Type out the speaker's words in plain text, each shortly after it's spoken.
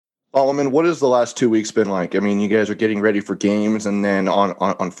Solomon, what has the last 2 weeks been like? I mean, you guys are getting ready for games, and then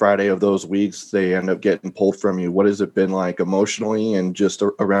on Friday of those weeks, they end up getting pulled from you. What has it been like emotionally and just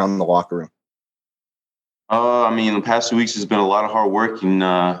around the locker room? I mean, the past 2 weeks has been a lot of hard work and,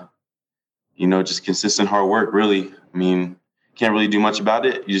 just consistent hard work, really. I mean, can't really do much about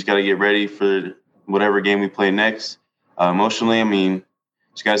it. You just got to get ready for whatever game we play next. Emotionally, I mean,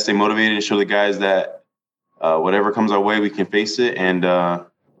 just got to stay motivated and show the guys that whatever comes our way, we can face it. And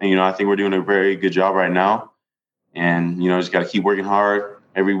I think we're doing a very good job right now. And, just got to keep working hard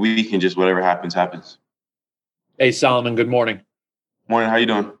every week and just whatever happens, happens. Hey, Solomon, good morning. Morning, how you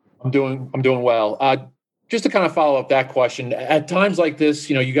doing? I'm doing well. Just to kind of follow up that question, at times like this,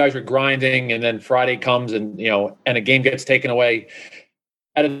 you guys are grinding and then Friday comes and a game gets taken away.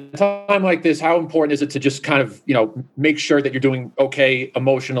 At a time like this, how important is it to just kind of, make sure that you're doing okay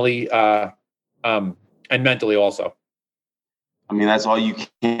emotionally and mentally also? I mean, that's all you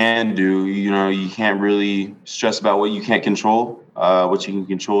can do. You can't really stress about what you can't control. What you can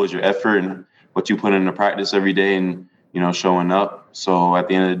control is your effort and what you put into practice every day and, showing up. So at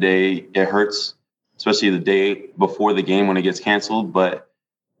the end of the day, it hurts, especially the day before the game when it gets canceled. But,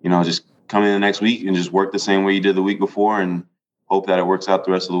 just come in the next week and just work the same way you did the week before and hope that it works out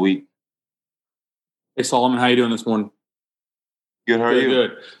the rest of the week. Hey, Solomon, how you doing this morning? Good, how are you?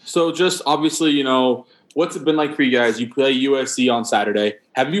 Good. So just obviously, what's it been like for you guys? You play USC on Saturday.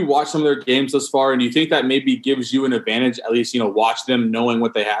 Have you watched some of their games thus far? And do you think that maybe gives you an advantage, at least, watch them knowing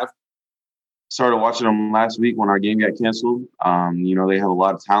what they have? Started watching them last week when our game got canceled. They have a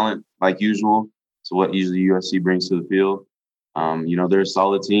lot of talent like usual. So what usually USC brings to the field. They're a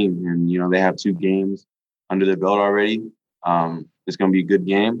solid team and, they have 2 games under their belt already. It's going to be a good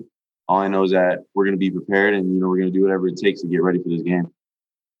game. All I know is that we're going to be prepared and, we're going to do whatever it takes to get ready for this game.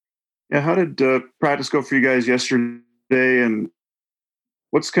 Yeah, how did practice go for you guys yesterday, and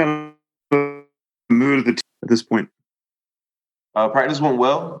what's kind of the mood of the team at this point? Practice went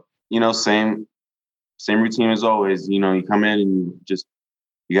well. Same routine as always. You come in and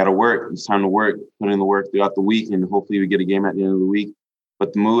you got to work. It's time to work, put in the work throughout the week, and hopefully we get a game at the end of the week.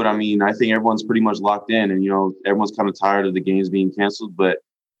 But the mood, I mean, I think everyone's pretty much locked in, and, everyone's kind of tired of the games being canceled, but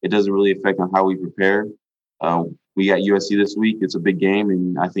it doesn't really affect on how we prepare. We got USC this week. It's a big game,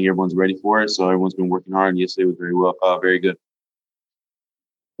 and I think everyone's ready for it. So everyone's been working hard, and yesterday was very good.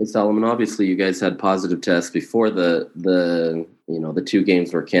 Hey, Solomon, obviously you guys had positive tests before the 2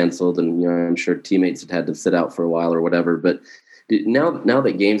 games were canceled, and I'm sure teammates had to sit out for a while or whatever. But now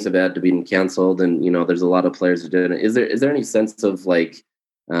that games have had to be canceled, and there's a lot of players doing it. Is there any sense of like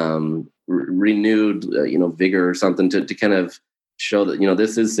renewed vigor or something to kind of show that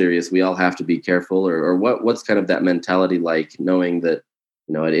this is serious? We all have to be careful, or what's kind of that mentality like, knowing that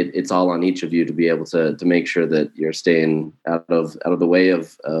it's all on each of you to be able to make sure that you're staying out of the way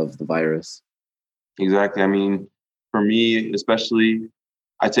of the virus. Exactly. I mean, for me especially,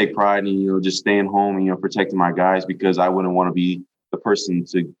 I take pride in just staying home and protecting my guys, because I wouldn't want to be the person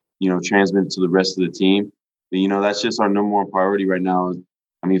to transmit it to the rest of the team. But, that's just our number one priority right now.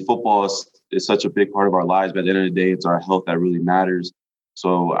 I mean, football is such a big part of our lives, but at the end of the day, it's our health that really matters.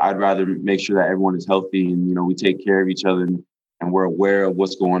 So I'd rather make sure that everyone is healthy and, we take care of each other and we're aware of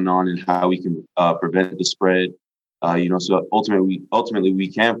what's going on and how we can prevent the spread. So ultimately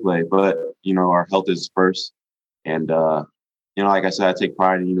we can play, but, our health is first. And, like I said, I take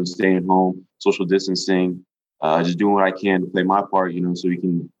pride in, staying home, social distancing, just doing what I can to play my part, so we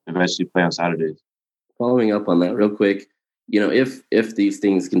can eventually play on Saturdays. Following up on that real quick, if these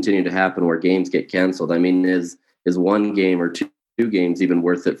things continue to happen where games get canceled, I mean, is 1 game or two games even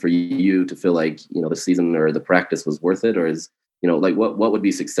worth it for you to feel like, the season or the practice was worth it? Or is, like what would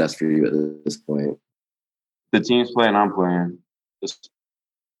be success for you at this point? The team's playing, I'm playing. Just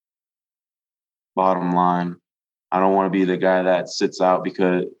bottom line. I don't want to be the guy that sits out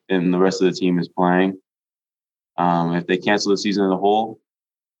because and the rest of the team is playing. If they cancel the season as a whole,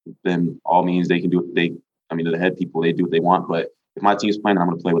 then all means they can do the head people, they do what they want. But if my team's playing, I'm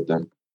going to play with them.